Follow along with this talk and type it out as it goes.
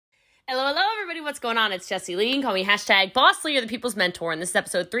Hello, everybody. What's going on? It's Jessie Lee. You can call me #BossLee or the People's Mentor, and this is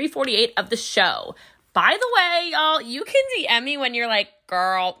episode 348 of the show. By the way, y'all, you can DM me when you're like,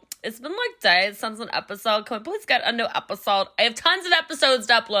 girl, it's been like days since an episode. Can we please get a new episode? I have tons of episodes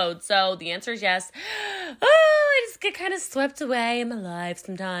to upload, so the answer is yes. I just get kind of swept away in my life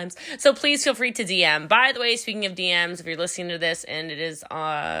sometimes. So please feel free to DM. By the way, speaking of DMs, if you're listening to this and it is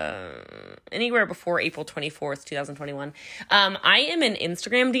anywhere before April 24th, 2021, I am in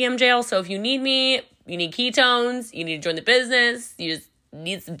Instagram DM jail, so if you need me, you need ketones, you need to join the business, you just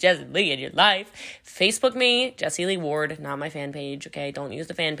need some Jessie Lee in your life, Facebook me, Jessie Lee Ward, not my fan page, okay? Don't use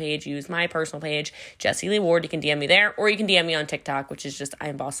the fan page, use my personal page, Jessie Lee Ward. You can DM me there, or you can DM me on TikTok, which is just I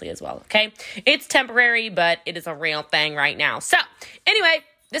am Boss Lee as well, okay? It's temporary, but it is a real thing right now. So, anyway,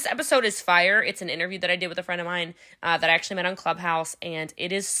 this episode is fire. It's an interview that I did with a friend of mine that I actually met on Clubhouse, and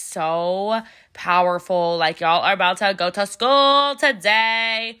it is so powerful. Like, y'all are about to go to school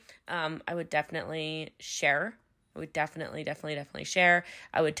today. I would definitely share. I would definitely share.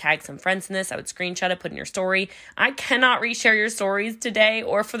 I would tag some friends in this. I would screenshot it, put in your story. I cannot reshare your stories today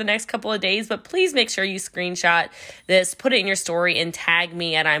or for the next couple of days, but please make sure you screenshot this, put it in your story, and tag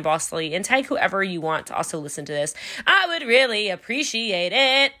me at I'm Boss Lee, and tag whoever you want to also listen to this. I would really appreciate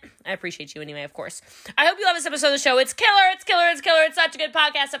it. I appreciate you anyway, of course. I hope you love this episode of the show. It's killer. It's such a good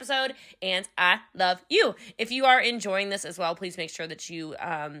podcast episode, and I love you. If you are enjoying this as well, please make sure that you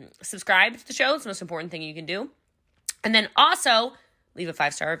subscribe to the show. It's the most important thing you can do. And then also, leave a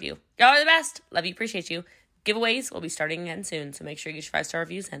 5-star review. Y'all are the best. Love you. Appreciate you. Giveaways will be starting again soon, so make sure you get your 5-star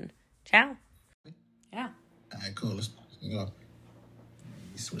reviews in. Ciao. Yeah. All right, cool. Let's go. Let me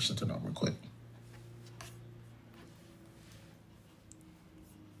switch it up real quick.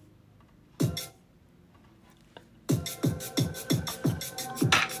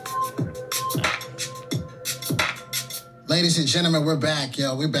 Ladies and gentlemen, we're back,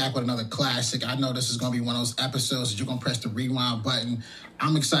 yo. We're back with another classic. I know this is going to be one of those episodes that you're going to press the rewind button.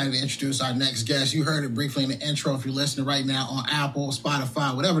 I'm excited to introduce our next guest. You heard it briefly in the intro. If you're listening right now on Apple,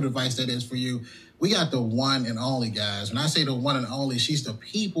 Spotify, whatever device that is for you, we got the one and only, guys. When I say the one and only, she's the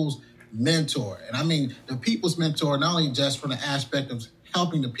people's mentor. And I mean the people's mentor, not only just from the aspect of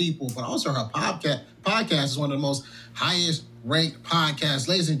helping the people, but also her podcast is one of the most highest ranked podcasts.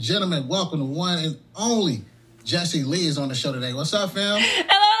 Ladies and gentlemen, welcome to one and only Jessie Lee is on the show today. What's up, fam? Hello,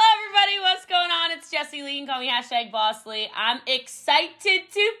 everybody. What's going on? It's Jessie Lee. You can call me #BossLee. I'm excited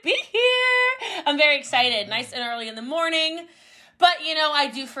to be here. I'm very excited. Nice and early in the morning. But, you know,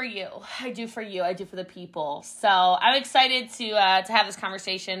 I do for you. I do for you. I do for the people. So I'm excited to have this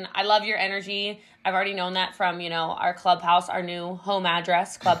conversation. I love your energy. I've already known that from, you know, our Clubhouse, our new home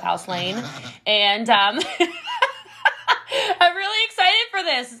address, Clubhouse Lane. And I'm really excited for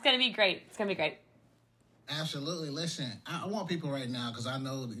this. It's going to be great. It's going to be great. Absolutely. Listen, I want people right now, because I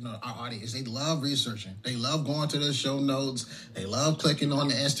know, you know, our audience, they love researching. They love going to the show notes. They love clicking on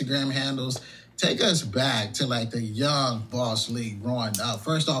the Instagram handles. Take us back to like the young Boss Lee growing up.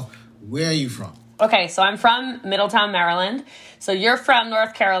 First off, where are you from? Okay, so I'm from Middletown, Maryland. So you're from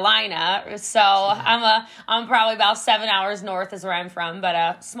North Carolina. So I'm probably about 7 hours north is where I'm from, but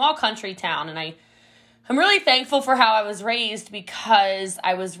a small country town. And I'm really thankful for how I was raised, because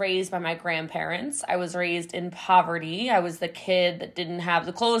I was raised by my grandparents. I was raised in poverty. I was the kid that didn't have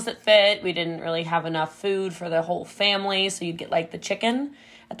the clothes that fit. We didn't really have enough food for the whole family. So you'd get like the chicken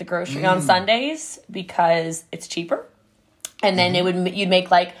at the grocery on Sundays because it's cheaper. And then you'd make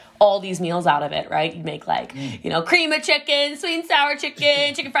like all these meals out of it, right? You'd make like, you know, cream of chicken, sweet and sour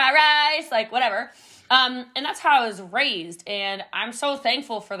chicken, chicken fried rice, like whatever. And that's how I was raised. And I'm so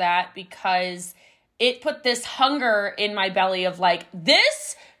thankful for that, because it put this hunger in my belly of like,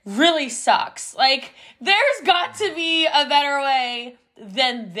 this really sucks. Like, there's got to be a better way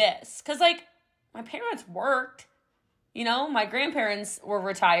than this. Because, like, my parents worked. You know, my grandparents were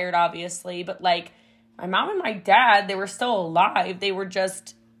retired, obviously. But, like, my mom and my dad, they were still alive. They were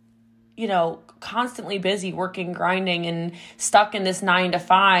just, you know, constantly busy working, grinding, and stuck in this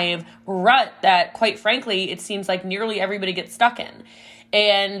 9-to-5 rut that, quite frankly, it seems like nearly everybody gets stuck in.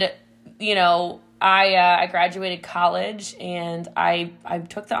 And, you know, I graduated college, and I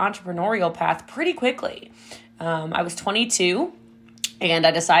took the entrepreneurial path pretty quickly. I was 22, and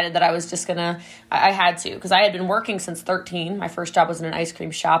I decided that I was just I had to, because I had been working since 13. My first job was in an ice cream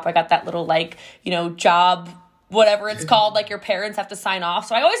shop. I got that little, like, you know, job, whatever it's called, like your parents have to sign off.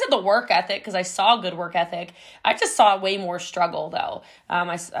 So I always had the work ethic, because I saw good work ethic. I just saw way more struggle, though.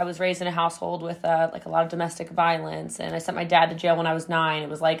 I was raised in a household with like a lot of domestic violence, and I sent my dad to jail when I was 9. It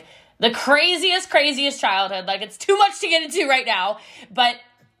was like the craziest childhood. Like, it's too much to get into right now, but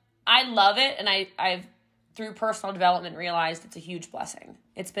I love it. And I've through personal development realized it's a huge blessing.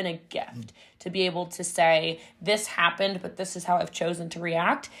 It's been a gift to be able to say, this happened, but this is how I've chosen to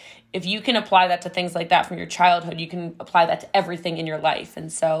react. If you can apply that to things like that from your childhood, you can apply that to everything in your life.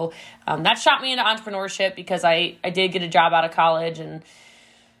 And so that shot me into entrepreneurship because I did get a job out of college. And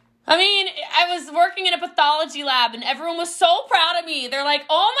I mean, I was working in a pathology lab and everyone was so proud of me. They're like,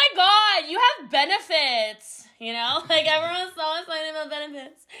 oh my God, you have benefits. You know, like everyone was so excited about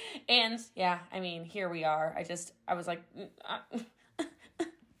benefits. And yeah, I mean, here we are. I was like,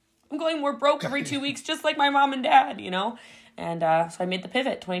 I'm going more broke every 2 weeks, just like my mom and dad, you know? And so I made the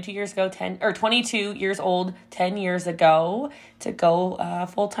pivot 22 years old, 10 years ago to go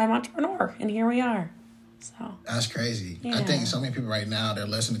full-time entrepreneur. And here we are. So that's crazy. Yeah. I think so many people right now, they're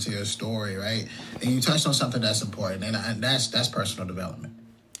listening to your story, right? And you touched on something that's important, and that's personal development.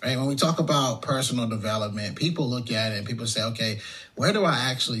 Right? When we talk about personal development, people look at it and people say, okay, where do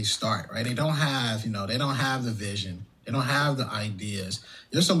I actually start? Right? They don't have the vision. They don't have the ideas.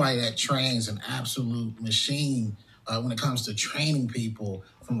 You're somebody that trains an absolute machine when it comes to training people,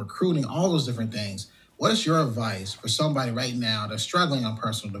 from recruiting, all those different things. What is your advice for somebody right now that's struggling on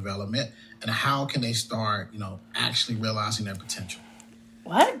personal development, and how can they start, actually realizing their potential?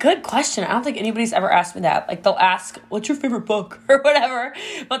 What a good question. I don't think anybody's ever asked me that. Like, they'll ask, what's your favorite book or whatever,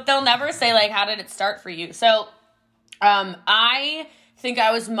 but they'll never say, like, how did it start for you? So I think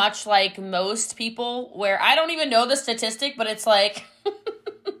I was much like most people, where I don't even know the statistic, but it's like,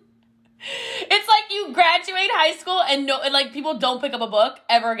 it's like you graduate high school and people don't pick up a book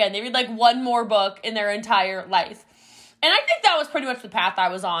ever again. They read like one more book in their entire life. And I think that was pretty much the path I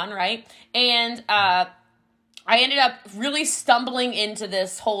was on, right? And I ended up really stumbling into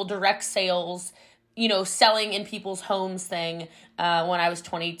this whole direct sales, selling in people's homes thing when I was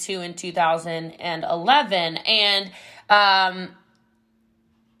 22 in 2011. And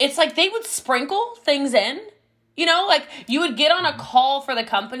it's like they would sprinkle things in, like you would get on a call for the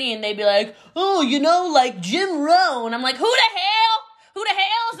company and they'd be like, oh, like Jim Rohn. I'm like, who the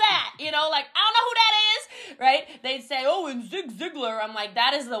hell is that? I don't know who that is, right? They'd say, oh, and Zig Ziglar. I'm like,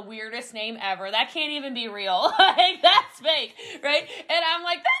 that is the weirdest name ever. That can't even be real. Like, that's fake, right? And I'm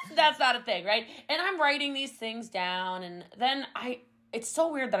like, that's not a thing, right? And I'm writing these things down, and then it's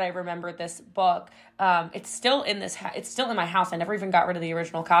so weird that I remembered this book. It's still in my house. I never even got rid of the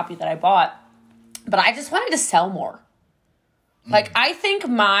original copy that I bought, but I just wanted to sell more. Like, I think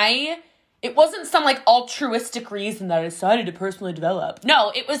it wasn't some like altruistic reason that I decided to personally develop.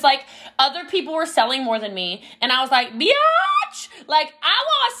 No, it was like other people were selling more than me. And I was like, biatch, like I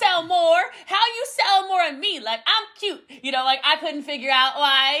want to sell more. How you sell more than me? Like I'm cute. I couldn't figure out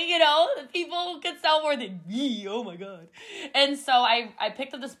why, people could sell more than me. Oh my God. And so I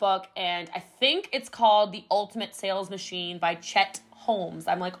picked up this book, and I think it's called The Ultimate Sales Machine by Chet Holmes.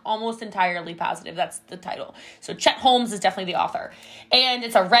 I'm like almost entirely positive that's the title. So Chet Holmes is definitely the author. And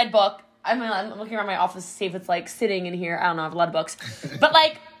it's a red book. I'm looking around my office to see if it's like sitting in here. I don't know. I have a lot of books. But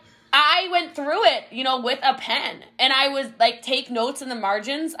like I went through it, with a pen, and I was like take notes in the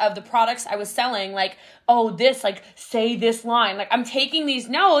margins of the products I was selling. Like, oh, this, like say this line. Like I'm taking these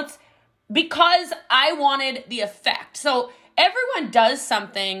notes because I wanted the effect. So everyone does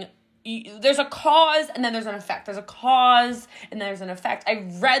something. There's a cause and then there's an effect. There's a cause and then there's an effect. I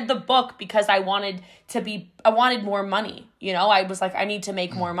read the book because I wanted more money. I was like, I need to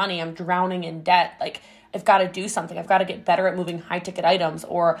make more money. I'm drowning in debt. Like I've got to do something. I've got to get better at moving high ticket items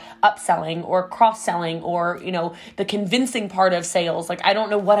or upselling or cross-selling or, the convincing part of sales. Like I don't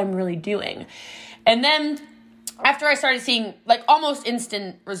know what I'm really doing. And then after I started seeing like almost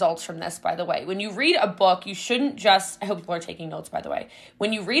instant results from this, by the way, when you read a book, you shouldn't I hope people are taking notes, by the way.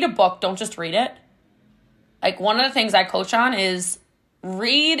 When you read a book, don't just read it. Like one of the things I coach on is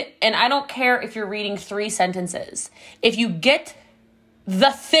read, and I don't care if you're reading 3 sentences. If you get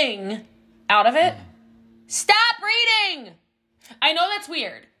the thing out of it, stop reading. I know that's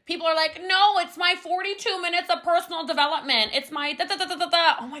weird. People are like, no, it's my 42 minutes of personal development. It's my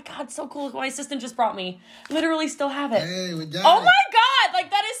da-da-da-da-da. Oh my God, so cool. My assistant just brought me. Literally still have it. Hey, we got oh it. my God. Like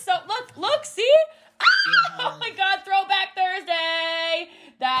that is so, look, see? Oh my God, Throwback Thursday.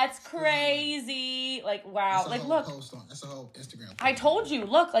 That's crazy. Like, wow. Like, look. That's a whole Instagram post. I told you,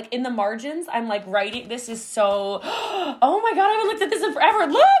 look, like in the margins, I'm like writing. This is so, oh my God, I haven't looked at this in forever.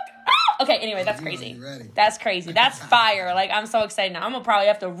 Look. Okay, anyway, that's crazy. That's crazy. That's fire. Like, I'm so excited now. I'm going to probably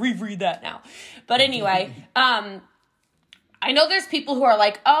have to reread that now. But anyway, I know there's people who are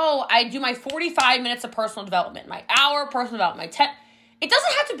like, oh, I do my 45 minutes of personal development, my hour personal development, my 10. It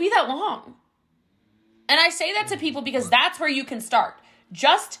doesn't have to be that long. And I say that to people because that's where you can start.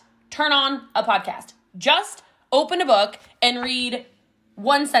 Just turn on a podcast. Just open a book and read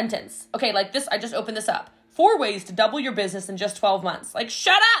one sentence. Okay, like this, I just opened this up. 4 ways to double your business in just 12 months. Like,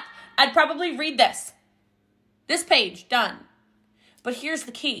 shut up. I'd probably read this. This page, done. But here's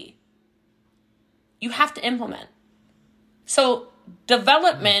the key. You have to implement. So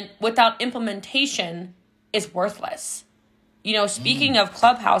development without implementation is worthless. You know, speaking of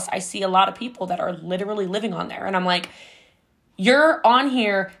Clubhouse, I see a lot of people that are literally living on there. And I'm like, you're on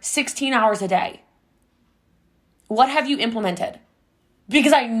here 16 hours a day. What have you implemented?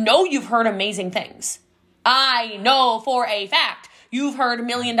 Because I know you've heard amazing things. I know for a fact you've heard $1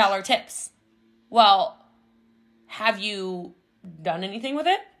 million tips. Well, have you done anything with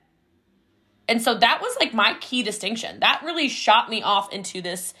it? And so that was like my key distinction. That really shot me off into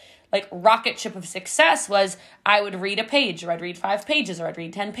this like rocket ship of success. Was I would read a page, or I'd read 5 pages, or I'd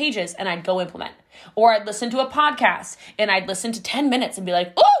read 10 pages, and I'd go implement. Or I'd listen to a podcast and I'd listen to 10 minutes and be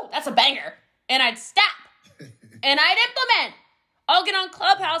like, oh, that's a banger. And I'd stop and I'd implement. I'll get on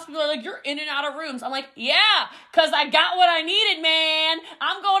Clubhouse. People are like, you're in and out of rooms. I'm like, yeah, because I got what I needed, man.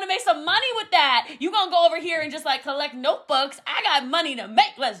 I'm going to make some money with that. You going to go over here and just like collect notebooks. I got money to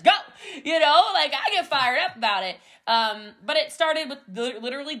make. Let's go. You know, like I get fired up about it. But it started with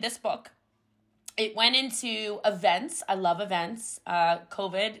literally this book. It went into events. I love events.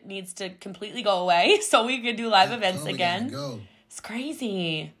 COVID needs to completely go away so we can do live events again. It's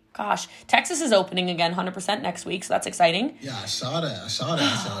crazy. Gosh, Texas is opening again 100% next week, so that's exciting. Yeah, I saw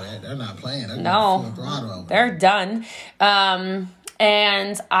that. They're not playing. They're done.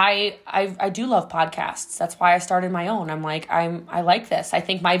 And I do love podcasts. That's why I started my own. I'm like, I like this. I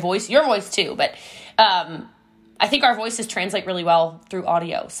think my voice, your voice too, but I think our voices translate really well through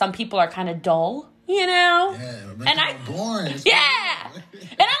audio. Some people are kind of dull, you know? Yeah, and I'm boring. Yeah.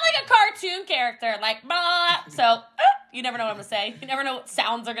 And I'm like a cartoon character, like, blah. So you never know what I'm going to say. You never know what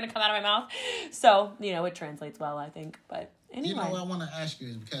sounds are going to come out of my mouth. So, you know, it translates well, I think. But anyway. You know what I want to ask you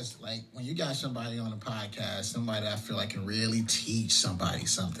is because, like, when you got somebody on a podcast, somebody that I feel like can really teach somebody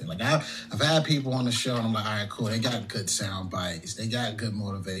something. Like, I've had people on the show, and I'm like, all right, cool. They got good sound bites. They got good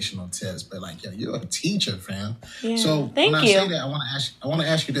motivational tips. But, like, yo, you're a teacher, fam. Yeah. So Thank when you. I say that, I want to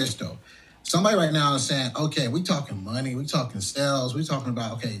ask you this, though. Somebody right now is saying, okay, we talking money, we talking sales, we talking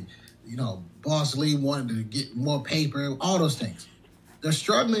about, okay, you know, Boss Lee wanted to get more paper, all those things. They're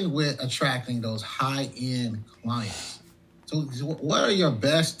struggling with attracting those high-end clients. So what are your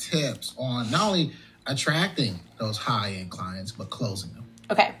best tips on not only attracting those high-end clients, but closing them?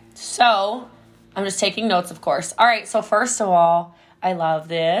 Okay, so I'm just taking notes, of course. All right, so first of all, I love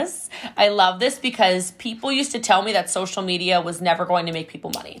this. I love this because people used to tell me that social media was never going to make people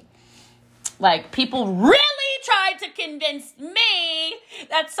money. Like, people really tried to convince me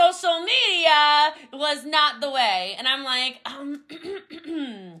that social media was not the way. And I'm like,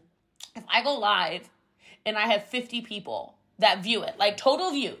 if I go live and I have 50 people that view it, like total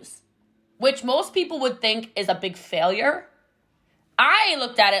views, which most people would think is a big failure, I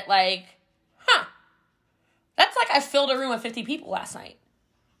looked at it like, that's like I filled a room with 50 people last night.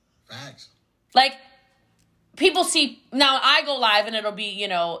 Facts. Like, people see, now I go live and it'll be, you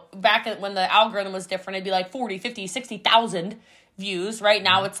know, back when the algorithm was different, it'd be like 40, 50, 60,000 views. Right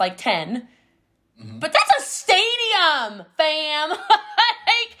now it's like 10. Mm-hmm. But that's a stadium, fam.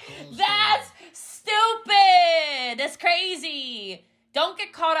 Like, that's stupid. That's crazy. Don't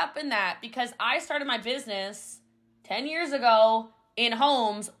get caught up in that because I started my business 10 years ago in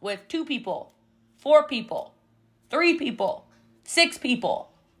homes with 2 people, 4 people, 3 people, 6 people.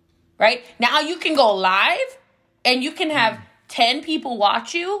 Right? Now you can go live and you can have 10 people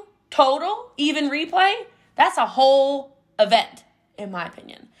watch you total, even replay. That's a whole event, in my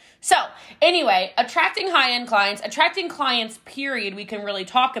opinion. So anyway, attracting high-end clients, attracting clients, period, we can really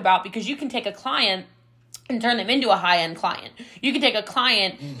talk about because you can take a client and turn them into a high-end client. You can take a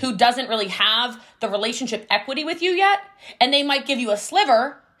client who doesn't really have the relationship equity with you yet, and they might give you a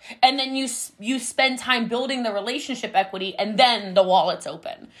sliver, and then you spend time building the relationship equity, and then the wallet's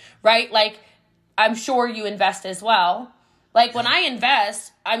open, right? Like, I'm sure you invest as well. Like, when I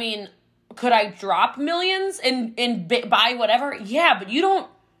invest, I mean, could I drop millions and buy whatever? Yeah, but you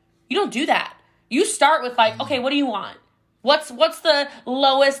don't do that. You start with like, okay, what do you want? What's the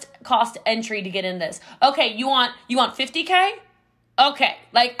lowest cost entry to get in this? Okay, you want 50K? Okay,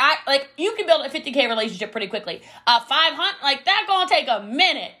 like you can build a 50K relationship pretty quickly. 500, like that gonna take a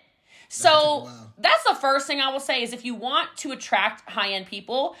minute. So that's the first thing I will say is if you want to attract high-end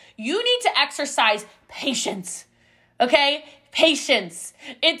people, you need to exercise patience. Okay, patience.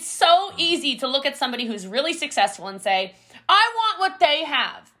 It's so easy to look at somebody who's really successful and say, I want what they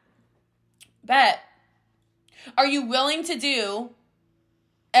have. Bet. Are you willing to do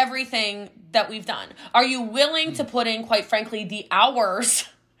everything that we've done? Are you willing to put in, quite frankly, the hours,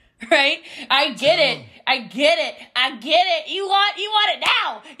 right? I get it. You want it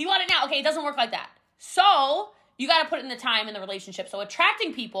now. You want it now. Okay, it doesn't work like that. So you got to put in the time in the relationship. So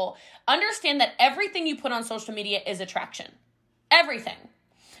attracting people, understand that everything you put on social media is attraction. Everything.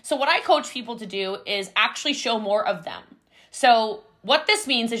 So what I coach people to do is actually show more of them. So what this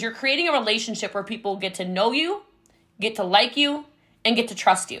means is you're creating a relationship where people get to know you, get to like you, and get to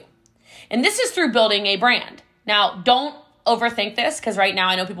trust you. And this is through building a brand. Now, don't overthink this, because right now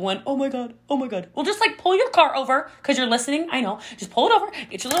I know people went, oh my God. Well, just like pull your car over, because you're listening. I know. Just pull it over.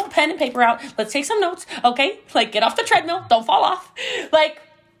 Get your little pen and paper out. Let's take some notes, okay? Like, get off the treadmill. Don't fall off. Like,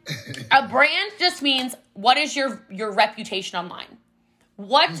 a brand just means, what is your reputation online?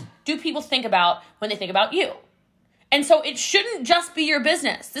 What do people think about when they think about you? And so it shouldn't just be your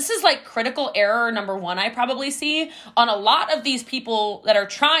business. This is like critical error number one I probably see on a lot of these people that are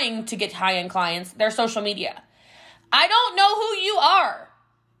trying to get high-end clients, their social media. I don't know who you are.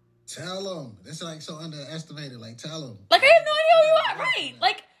 Tell them. It's like so underestimated. Like, tell them. Like, I have no idea who you are. Right.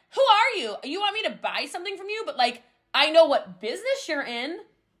 Like, who are you? You want me to buy something from you? But like, I know what business you're in,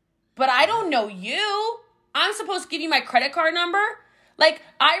 but I don't know you. I'm supposed to give you my credit card number. Like,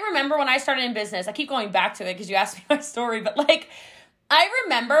 I remember when I started in business, I keep going back to it because you asked me my story, but like, I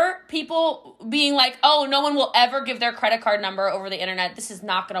remember people being like, oh, no one will ever give their credit card number over the internet. This is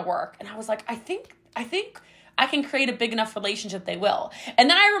not going to work. And I was like, I think I can create a big enough relationship they will. And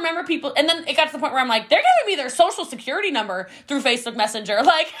then I remember people, and then it got to the point where I'm like, they're giving me their social security number through Facebook Messenger.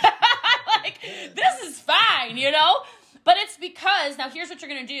 Like, like, this is fine, you know? But it's because, now here's what you're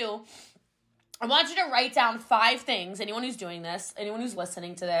going to do. I want you to write down 5 things. Anyone who's doing this, anyone who's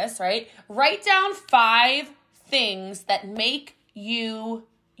listening to this, right? Write down 5 things that make you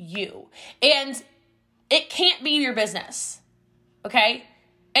you. And it can't be your business, okay?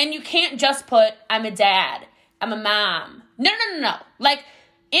 And you can't just put, I'm a dad, I'm a mom. No. Like,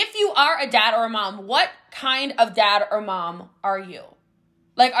 if you are a dad or a mom, what kind of dad or mom are you?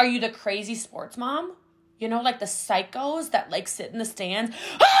 Like, are you the crazy sports mom? You know, like the psychos that like sit in the stands,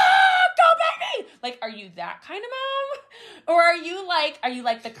 go baby! Like, are you that kind of mom? Or are you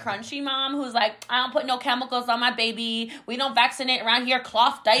like the crunchy mom who's like, I don't put no chemicals on my baby. We don't vaccinate around here,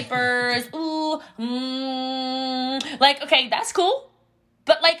 cloth diapers. Ooh, Like, okay, that's cool.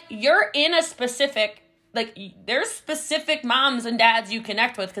 But like, you're in a specific, like, there's specific moms and dads you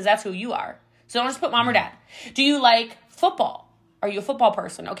connect with because that's who you are. So don't just put mom or dad. Do you like football? Are you a football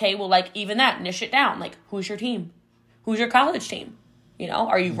person? Okay, well, like, even that, niche it down. Like, who's your team? Who's your college team? You know,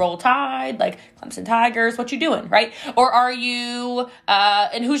 are you Roll Tide, like Clemson Tigers? What you doing, right? Or are you,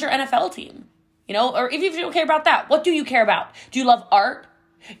 and who's your NFL team? You know, or if you don't care about that, what do you care about? Do you love art?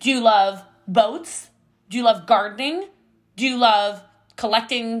 Do you love boats? Do you love gardening? Do you love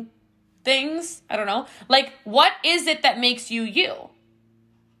collecting things? I don't know. Like, what is it that makes you you?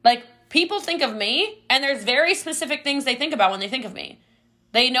 Like, people think of me, and there's very specific things they think about when they think of me.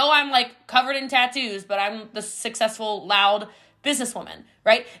 They know I'm like covered in tattoos, but I'm the successful, loud businesswoman,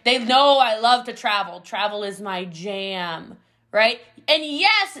 right? They know I love to travel. Travel is my jam, right? And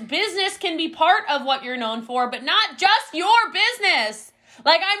yes, business can be part of what you're known for, but not just your business.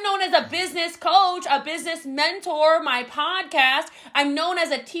 Like, I'm known as a business coach, a business mentor, my podcast. I'm known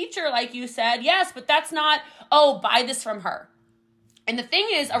as a teacher, like you said. Yes, but that's not, oh, buy this from her. And the thing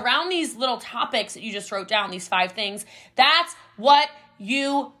is, around these little topics that you just wrote down, these 5 things, that's what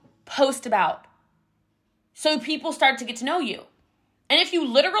you post about. So people start to get to know you. And if you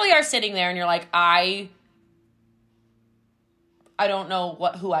literally are sitting there and you're like, I don't know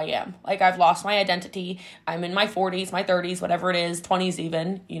who I am. Like, I've lost my identity. I'm in my 40s, my 30s, whatever it is, 20s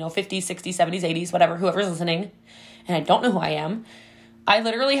even, 50s, 60s, 70s, 80s, whatever, whoever's listening. And I don't know who I am. I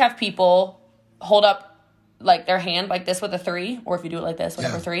literally have people hold up like their hand like this with a 3, or if you do it like this,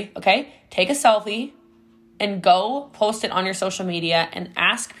 whatever, 3, okay? Take a selfie and go post it on your social media and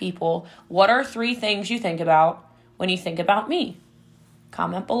ask people, what are 3 things you think about when you think about me?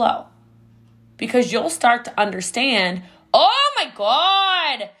 Comment below. Because you'll start to understand, oh my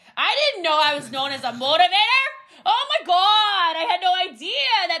God, I didn't know I was known as a motivator. Oh my God, I had no idea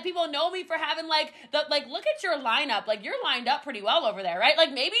that people know me for having look at your lineup. Like, you're lined up pretty well over there, right?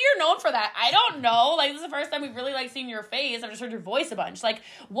 Like, maybe you're known for that. I don't know. Like, this is the first time we've really seen your face. I've just heard your voice a bunch. Like,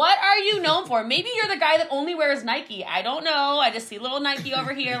 what are you known for? Maybe you're the guy that only wears Nike. I don't know. I just see little Nike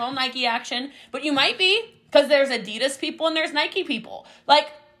over here, little Nike action. But you might be, because there's Adidas people and there's Nike people.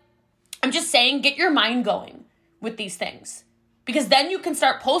 Like, I'm just saying, get your mind going with these things. Because then you can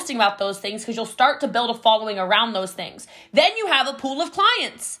start posting about those things, because you'll start to build a following around those things. Then you have a pool of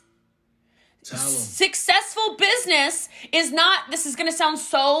clients. Successful business is not, this is going to sound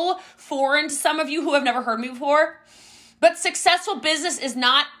so foreign to some of you who have never heard me before, But successful business is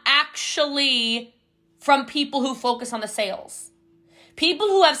not actually from people who focus on the sales. People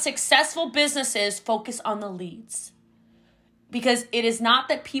who have successful businesses focus on the leads. Because it is not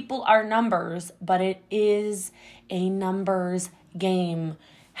that people are numbers, but it is a numbers game.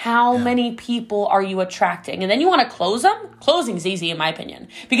 How many people are you attracting? And then you want to close them? Closing is easy in my opinion.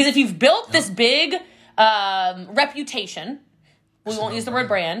 Because if you've built this big reputation, we won't use the word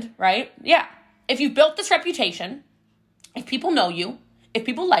brand, right? Yeah. If you've built this reputation, if people know you, if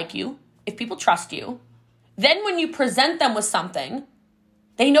people like you, if people trust you, then when you present them with something,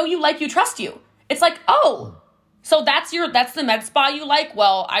 they know you, like you, trust you. It's like, oh, so that's the med spa you like?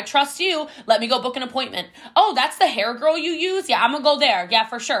 Well, I trust you. Let me go book an appointment. Oh, that's the hair girl you use? Yeah, I'm gonna go there. Yeah,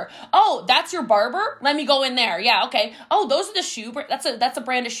 for sure. Oh, that's your barber? Let me go in there. Yeah, okay. Oh, those are the shoe. That's a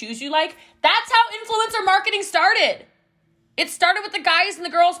brand of shoes you like? That's how influencer marketing started. It started with the guys and the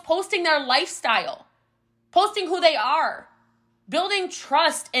girls posting their lifestyle, posting who they are, building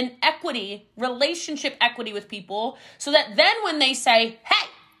trust and equity, relationship equity with people, so that then when they say, hey,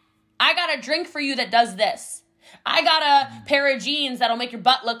 I got a drink for you that does this. I got a pair of jeans that'll make your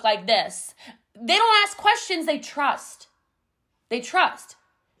butt look like this. They don't ask questions, they trust. They trust.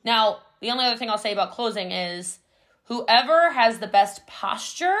 Now, the only other thing I'll say about closing is whoever has the best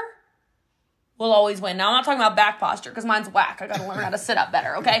posture will always win. Now, I'm not talking about back posture because mine's whack. I got to learn how to sit up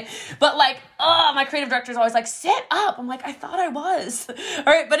better, okay? But like, my creative director is always like, sit up. I'm like, I thought I was. All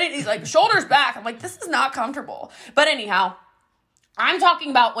right, but he's like, shoulders back. I'm like, this is not comfortable. But anyhow, I'm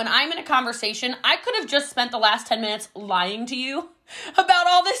talking about when I'm in a conversation, I could have just spent the last 10 minutes lying to you about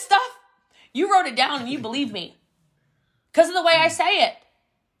all this stuff. You wrote it down and you believe me because of the way I say it.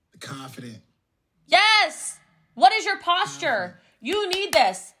 Confident. Yes. What is your posture? You need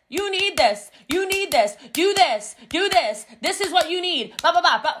this. You need this. You need this. Do this. Do this. This is what you need. Blah, blah,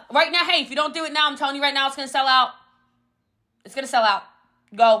 blah. But right now, hey, if you don't do it now, I'm telling you right now, it's going to sell out. It's going to sell out.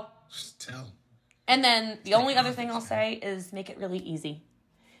 Go. Just tell. And then the only other thing I'll say is make it really easy.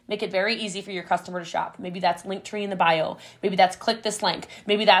 Make it very easy for your customer to shop. Maybe that's Linktree in the bio. Maybe that's click this link.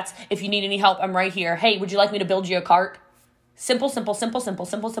 Maybe that's if you need any help, I'm right here. Hey, would you like me to build you a cart? Simple, simple, simple, simple,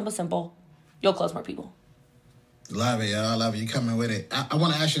 simple, simple, simple. You'll close more people. Love it, yo. I love it. You coming with it. I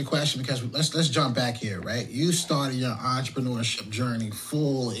want to ask you a question because let's jump back here, right? You started your entrepreneurship journey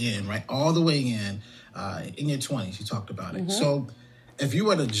full in, right? All the way in your 20s. You talked about it. Mm-hmm. So if you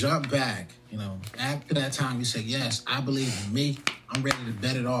were to jump back, after that time, you said, yes, I believe in me. I'm ready to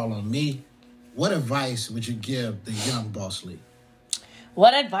bet it all on me. What advice would you give the young Boss Lee?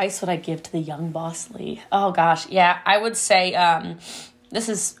 What advice would I give to the young Boss Lee? Oh, gosh. Yeah, I would say this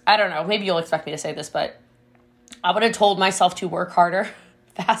is, I don't know, maybe you'll expect me to say this, but I would have told myself to work harder,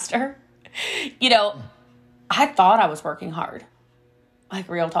 faster. I thought I was working hard. Like,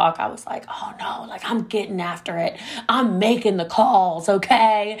 real talk, I was like, oh no, like I'm getting after it. I'm making the calls,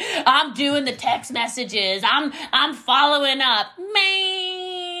 okay? I'm doing the text messages. I'm following up.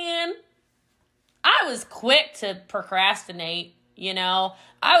 Man, I was quick to procrastinate, I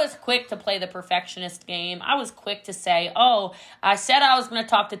was quick to play the perfectionist game. I was quick to say, oh, I said I was going to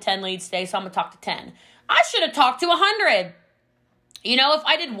talk to 10 leads today, so I'm going to talk to 10. I should have talked to 100. If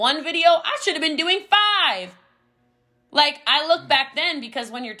I did one video, I should have been doing 5. Like, I look back then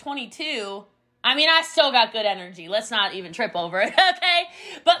because when you're 22, I still got good energy. Let's not even trip over it, okay?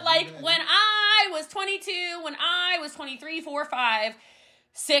 But like when I was 22, when I was 23, 4, 5,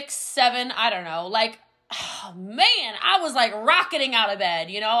 6, 7, I don't know, like, oh man, I was like rocketing out of bed,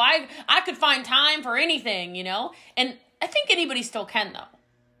 I could find time for anything, and I think anybody still can though.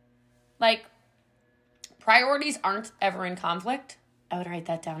 Like, priorities aren't ever in conflict. I would write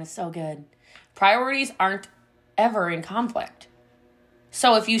that down. It's so good. Priorities aren't ever in conflict.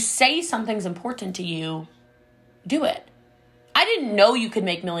 So if you say something's important to you, do it. I didn't know you could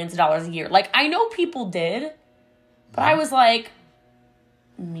make millions of dollars a year. Like, I know people did, but I was like,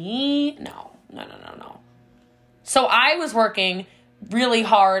 me? No. So I was working really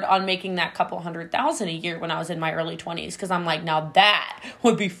hard on making that couple $100,000 a year when I was in my early 20s because I'm like, now that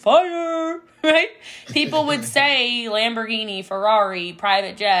would be fire, right? People would say Lamborghini, Ferrari,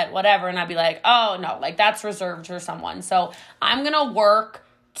 private jet, whatever, and I'd be like, oh no, like that's reserved for someone. So I'm gonna work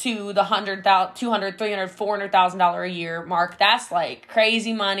to the $100,000, $200,000, $300,000, $400,000 a year mark. That's like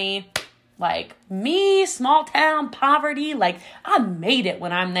crazy money. Like me, small town, poverty, like I made it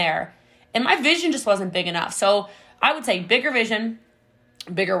when I'm there. And my vision just wasn't big enough. So I would say bigger vision,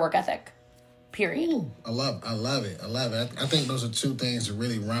 bigger work ethic, period. Ooh, I love it. I think those are two things to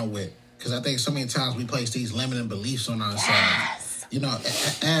really run with. Because I think so many times we place these limiting beliefs on ourselves. Yes.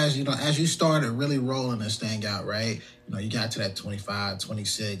 As you started really rolling this thing out, right? You got to that 25,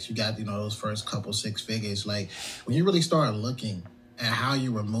 26, you got, those first couple six figures. Like, when you really started looking at how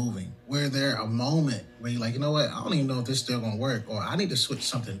you were moving, were there a moment where you're like, you know what, I don't even know if this is still going to work, or I need to switch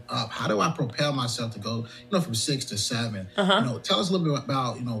something up? How do I propel myself to go, from 6 to 7? Tell us a little bit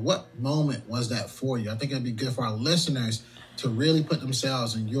about, what moment was that for you? I think it'd be good for our listeners to really put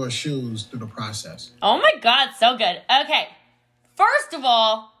themselves in your shoes through the process. Oh my God, so good. Okay. First of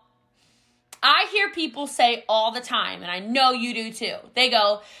all, I hear people say all the time, and I know you do too. They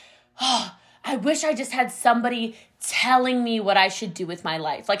go, oh, I wish I just had somebody telling me what I should do with my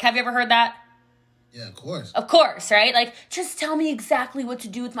life. Like, have you ever heard that? Yeah, of course. Of course, right? Like, just tell me exactly what to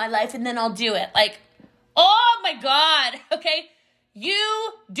do with my life and then I'll do it. Like, oh my God, okay?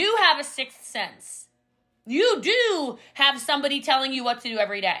 You do have a sixth sense. You do have somebody telling you what to do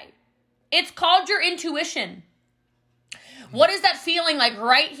every day. It's called your intuition. What is that feeling like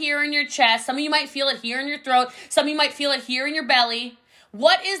right here in your chest? Some of you might feel it here in your throat. Some of you might feel it here in your belly.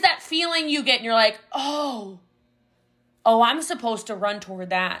 What is that feeling you get? And you're like, oh, I'm supposed to run toward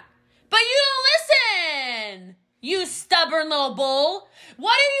that. But you don't listen, you stubborn little bull.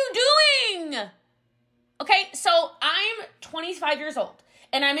 What are you doing? Okay, so I'm 25 years old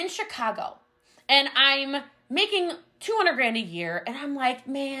and I'm in Chicago and I'm making $200,000 a year. And I'm like,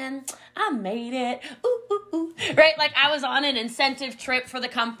 man, I made it. Ooh, ooh, ooh. Right? Like, I was on an incentive trip for the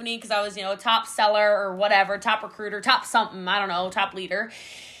company because I was, top seller or whatever, top recruiter, top something, I don't know, top leader.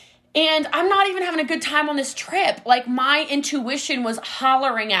 And I'm not even having a good time on this trip. Like, my intuition was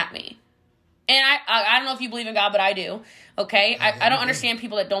hollering at me. And I don't know if you believe in God, but I do. Okay? I don't understand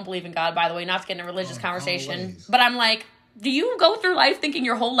people that don't believe in God, by the way, not to get in a religious conversation. Always. But I'm like, do you go through life thinking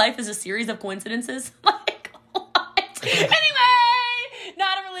your whole life is a series of coincidences? Like, what? Anyway,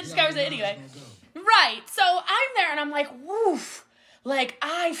 not a religious conversation. Anyway. Right. So I'm there and I'm like, woof. Like,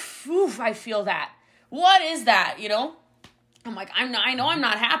 I feel that. What is that? I'm like, I know I'm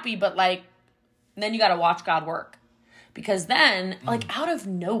not happy, but like, then you got to watch God work. Because then, like, out of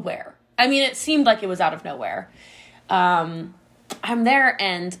nowhere, I mean, it seemed like it was out of nowhere. I'm there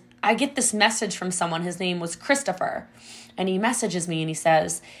and I get this message from someone. His name was Christopher. And he messages me and he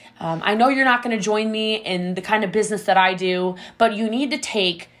says, I know you're not going to join me in the kind of business that I do, but you need to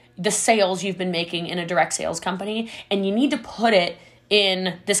take the sales you've been making in a direct sales company and you need to put it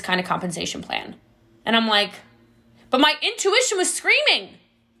in this kind of compensation plan. And I'm like, but my intuition was screaming.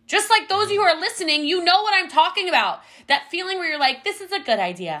 Just like those of you who are listening, you know what I'm talking about. That feeling where you're like, this is a good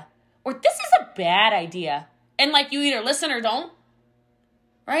idea or this is a bad idea. And like, you either listen or don't,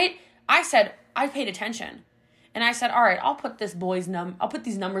 right? I paid attention. And I said, all right, I'll put these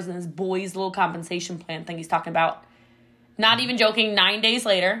numbers in this boy's little compensation plan thing he's talking about. Not even joking, 9 days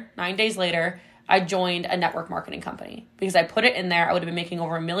later, I joined a network marketing company because I put it in there. I would have been making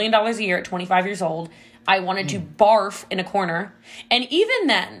over $1 million a year at 25 years old. I wanted to barf in a corner. And even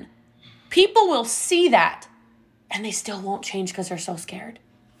then, people will see that and they still won't change because they're so scared.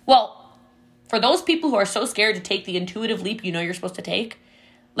 Well, for those people who are so scared to take the intuitive leap you're supposed to take,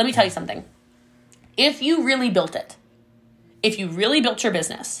 let me tell you something. If you really built it, if you really built your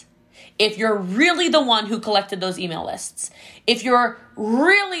business, if you're really the one who collected those email lists, if you're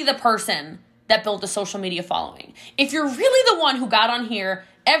really the person that built the social media following, if you're really the one who got on here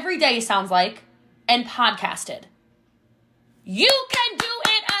every day, sounds like, and podcasted, you can do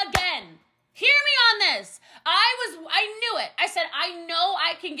it again. Hear me on this. I knew it. I said, I know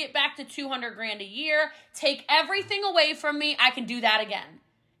I can get back to $200,000 a year. Take everything away from me. I can do that again.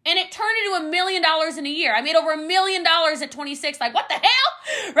 And it turned into $1 million in a year. I made over $1 million at 26. Like, what the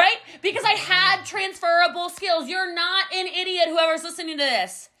hell? Right? Because I had transferable skills. You're not an idiot, whoever's listening to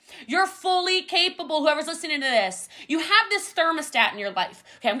this. You're fully capable, whoever's listening to this. You have this thermostat in your life.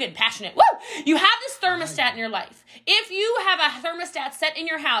 Okay, I'm getting passionate. Woo! You have this thermostat in your life. If you have a thermostat set in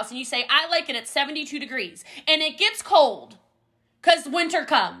your house and you say, I like it at 72 degrees, and it gets cold because winter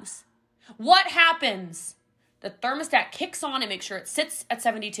comes, what happens? The thermostat kicks on and makes sure it sits at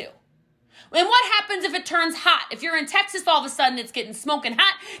 72. And what happens if it turns hot? If you're in Texas, all of a sudden it's getting smoking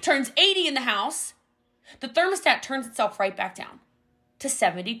hot, turns 80 in the house, the thermostat turns itself right back down to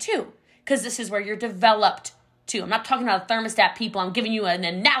 72 because this is where you're developed to. I'm not talking about a thermostat, people. I'm giving you an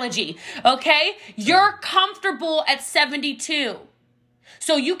analogy, okay? You're comfortable at 72.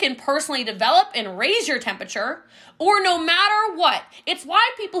 So you can personally develop and raise your temperature, or no matter what. It's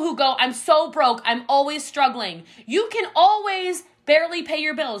why people who go, I'm so broke, I'm always struggling. You can always barely pay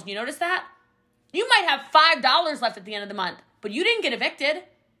your bills. You notice that? You might have $5 left at the end of the month, but you didn't get evicted.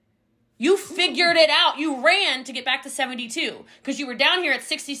 You figured it out. You ran to get back to 72 because you were down here at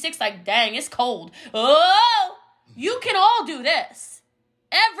 66 like, dang, it's cold. Oh, you can all do this.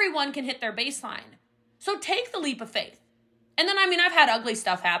 Everyone can hit their baseline. So take the leap of faith. And then, I've had ugly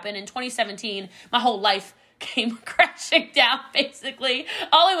stuff happen. In 2017, my whole life came crashing down, basically.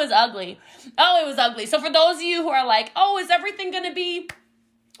 Oh, it was ugly. So for those of you who are like, oh, is everything going to be,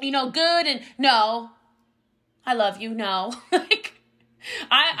 good? And no, I love you. No, like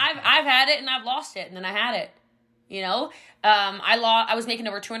I've had it and I've lost it. And then I had it, I was making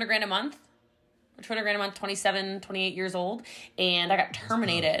over $200,000 a month, 27, 28 years old. And I got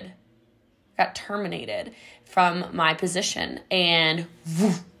terminated from my position, and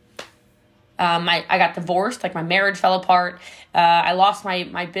I got divorced. Like, my marriage fell apart. I lost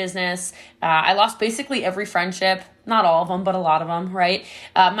my business. I lost basically every friendship, not all of them, but a lot of them. Right.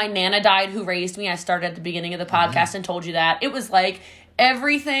 My Nana died, who raised me. I started at the beginning of the podcast and told you that. It was like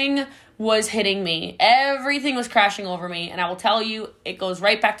everything was hitting me. Everything was crashing over me. And I will tell you, it goes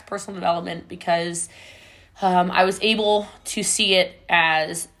right back to personal development, because I was able to see it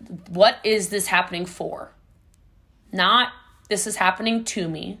as, what is this happening for? Not, this is happening to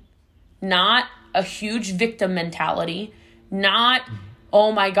me. Not a huge victim mentality. Not,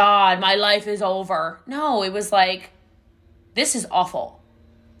 oh my God, my life is over. No, it was like, this is awful.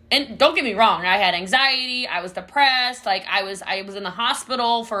 And don't get me wrong, I had anxiety, I was depressed, like I was in the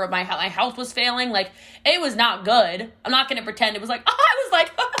hospital for my health was failing. Like, it was not good. I'm not going to pretend it was like, I was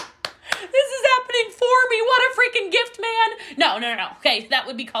like, this is happening for me. What a freaking gift, man. No. Okay, that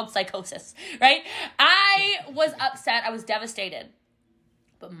would be called psychosis, right? I was upset. I was devastated.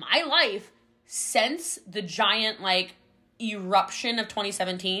 But my life, since the giant, eruption of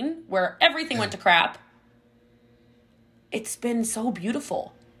 2017, where everything went to crap, it's been so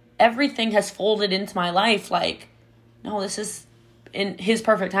beautiful. Everything has folded into my life no, this is in His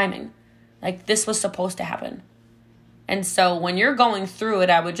perfect timing. Like, this was supposed to happen. And so when you're going through it,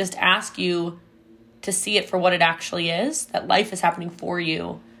 I would just ask you to see it for what it actually is, that life is happening for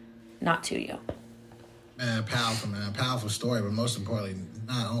you, not to you. Man, powerful story. But most importantly,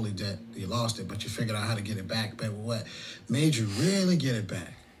 not only that you lost it, but you figured out how to get it back. But what made you really get it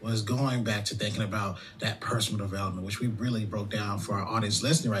back was going back to thinking about that personal development, which we really broke down for our audience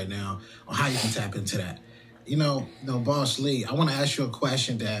listening right now on how you can tap into that. Boss Lee, I want to ask you a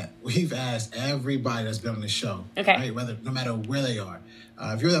question that we've asked everybody that's been on the show. Okay. Right? No matter where they are.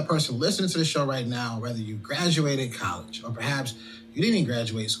 If you're that person listening to the show right now, whether you graduated college or perhaps you didn't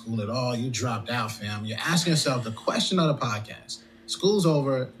graduate school at all, you dropped out, fam, you're asking yourself the question of the podcast. School's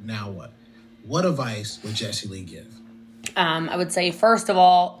over, now what? What advice would Jessie Lee give? I would say, first of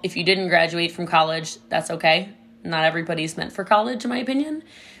all, if you didn't graduate from college, that's okay. Not everybody's meant for college, in my opinion.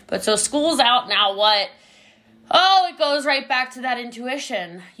 But so school's out, now what? Oh, it goes right back to that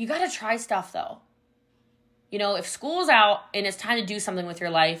intuition. You got to try stuff, though. If school's out and it's time to do something with your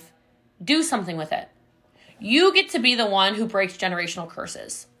life, do something with it. You get to be the one who breaks generational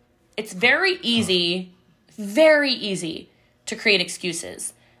curses. It's very easy to create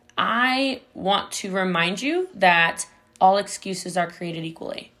excuses. I want to remind you that all excuses are created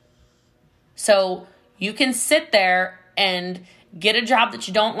equally. So you can sit there and get a job that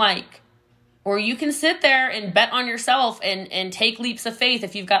you don't like, or you can sit there and bet on yourself and take leaps of faith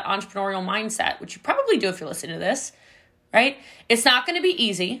if you've got entrepreneurial mindset, which you probably do if you're listening to this, right? It's not going to be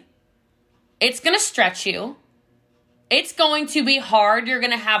easy. It's going to stretch you. It's going to be hard. You're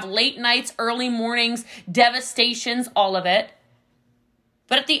going to have late nights, early mornings, devastations, all of it.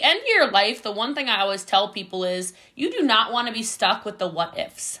 But at the end of your life, the one thing I always tell people is you do not want to be stuck with the what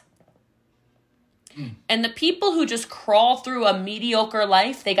ifs. And the people who just crawl through a mediocre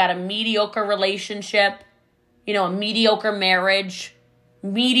life, they got a mediocre relationship, a mediocre marriage,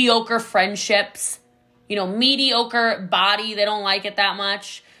 mediocre friendships, mediocre body, they don't like it that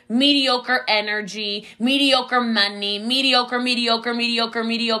much, mediocre energy, mediocre money, mediocre.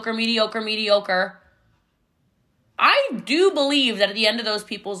 I do believe that at the end of those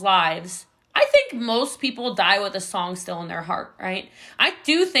people's lives, I think most people die with a song still in their heart, right? I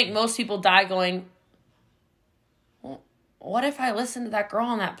do think most people die going, well, what if I listened to that girl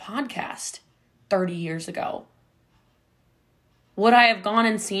on that podcast 30 years ago? Would I have gone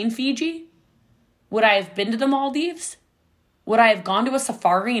and seen Fiji? Would I have been to the Maldives? Would I have gone to a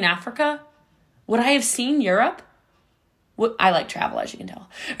safari in Africa? Would I have seen Europe? I like travel, as you can tell,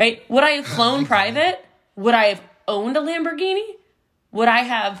 right? Would I have flown private? Would I have owned a Lamborghini? Would I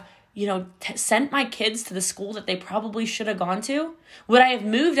have, sent my kids to the school that they probably should have gone to? Would I have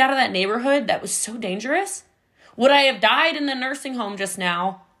moved out of that neighborhood that was so dangerous? Would I have died in the nursing home just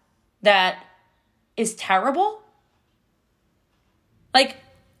now that is terrible?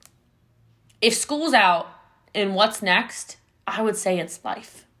 If school's out and what's next, I would say it's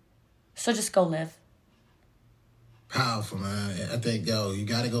life. So just go live. Powerful, man. I think, you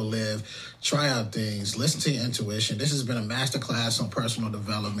got to go live, try out things, listen to your intuition. This has been a masterclass on personal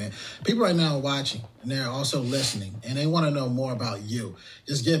development. People right now are watching, and they're also listening, and they want to know more about you.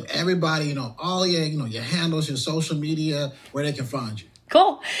 Just give everybody, all your, your handles, your social media, where they can find you.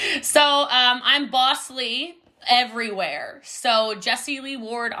 Cool. So I'm Boss Lee everywhere. So Jessie Lee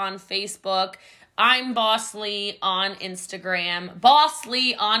Ward on Facebook. I'm Boss Lee on Instagram, Boss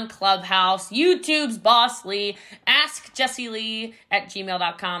Lee on Clubhouse, YouTube's Boss Lee,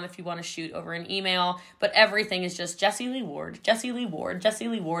 askjessielee@gmail.com if you want to shoot over an email, but everything is just Jessie Lee Ward, Jessie Lee Ward, Jessie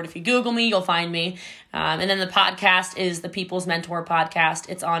Lee Ward. If you Google me, you'll find me. And then the podcast is the People's Mentor Podcast.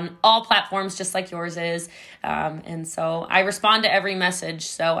 It's on all platforms, just like yours is. And so I respond to every message.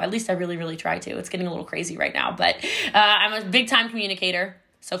 So at least I really, really try to. It's getting a little crazy right now, but I'm a big time communicator.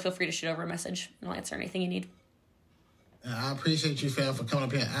 So feel free to shoot over a message, and I'll answer anything you need. I appreciate you, fam, for coming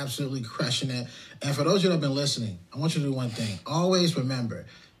up here and absolutely crushing it. And for those of you that have been listening, I want you to do one thing. Always remember,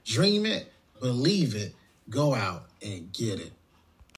 dream it, believe it, go out and get it.